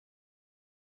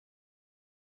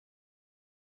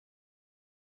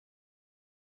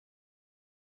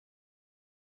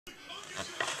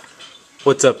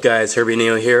What's up guys, Herbie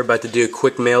Neo here, about to do a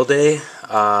quick mail day.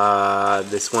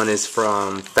 This one is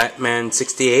from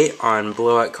Phatman98 on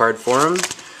Blowout card forum.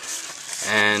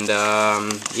 And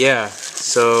yeah,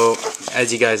 so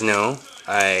as you guys know,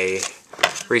 I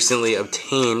recently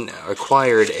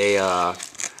acquired a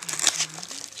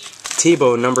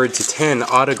Tebow numbered to 10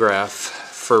 autograph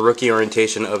for rookie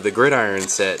orientation of the Gridiron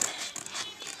set.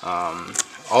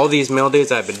 All these mail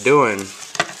days I've been doing,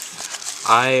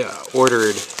 I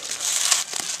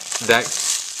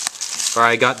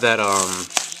got that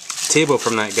Tebow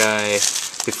from that guy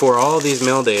before all these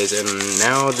mail days, and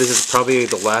now this is probably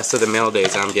the last of the mail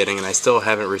days I'm getting, and I still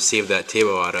haven't received that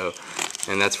Tebow auto,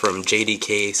 and that's from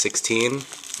JDK16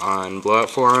 on Blowout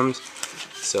forums.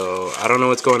 So I don't know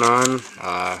what's going on.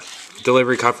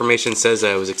 Delivery confirmation says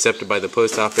I was accepted by the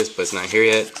post office, but it's not here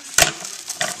yet,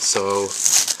 so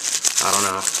I don't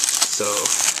know. So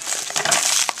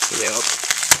yep.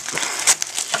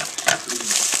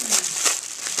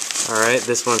 Alright,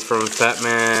 this one's from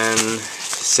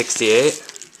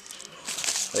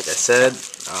Phatman98. Like I said,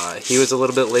 he was a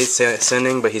little bit late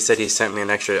sending, but he said he sent me an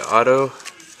extra auto.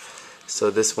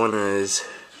 So this one is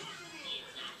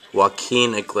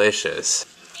Joaquin Iglesias.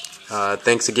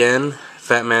 Thanks again,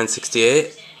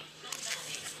 Phatman98.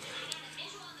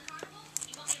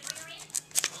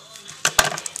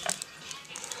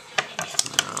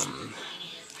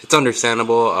 It's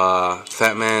understandable.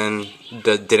 Phatman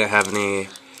didn't have any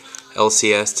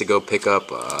LCS to go pick up,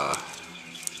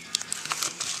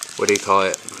 what do you call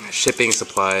it, shipping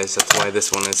supplies. That's why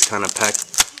this one is kind of packed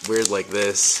weird like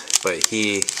this, but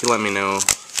he let me know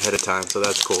ahead of time, so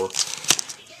that's cool.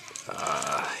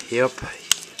 Yep,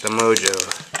 the mojo.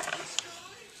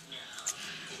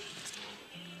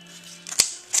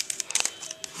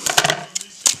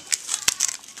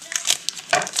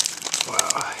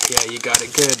 Wow, yeah, you got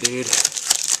it good, dude.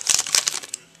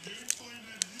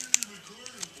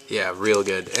 Yeah, real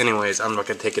good. Anyways, I'm not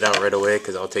going to take it out right away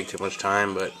because I'll take too much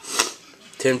time, but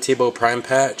Tim Tebow Prime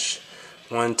Patch,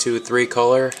 1, 2, 3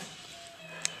 color.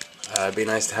 It'd be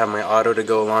nice to have my auto to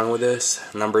go along with this,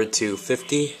 numbered to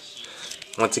 50.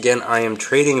 Once again, I am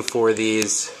trading for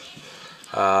these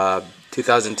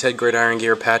 2010 Gridiron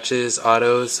Gear patches,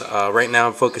 autos. Right now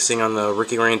I'm focusing on the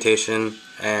rookie orientation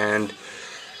and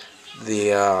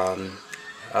the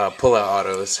pull-out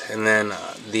autos, and then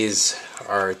these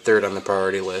are third on the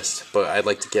priority list, but I'd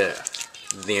like to get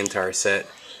the entire set.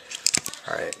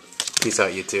 Alright, peace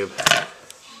out YouTube.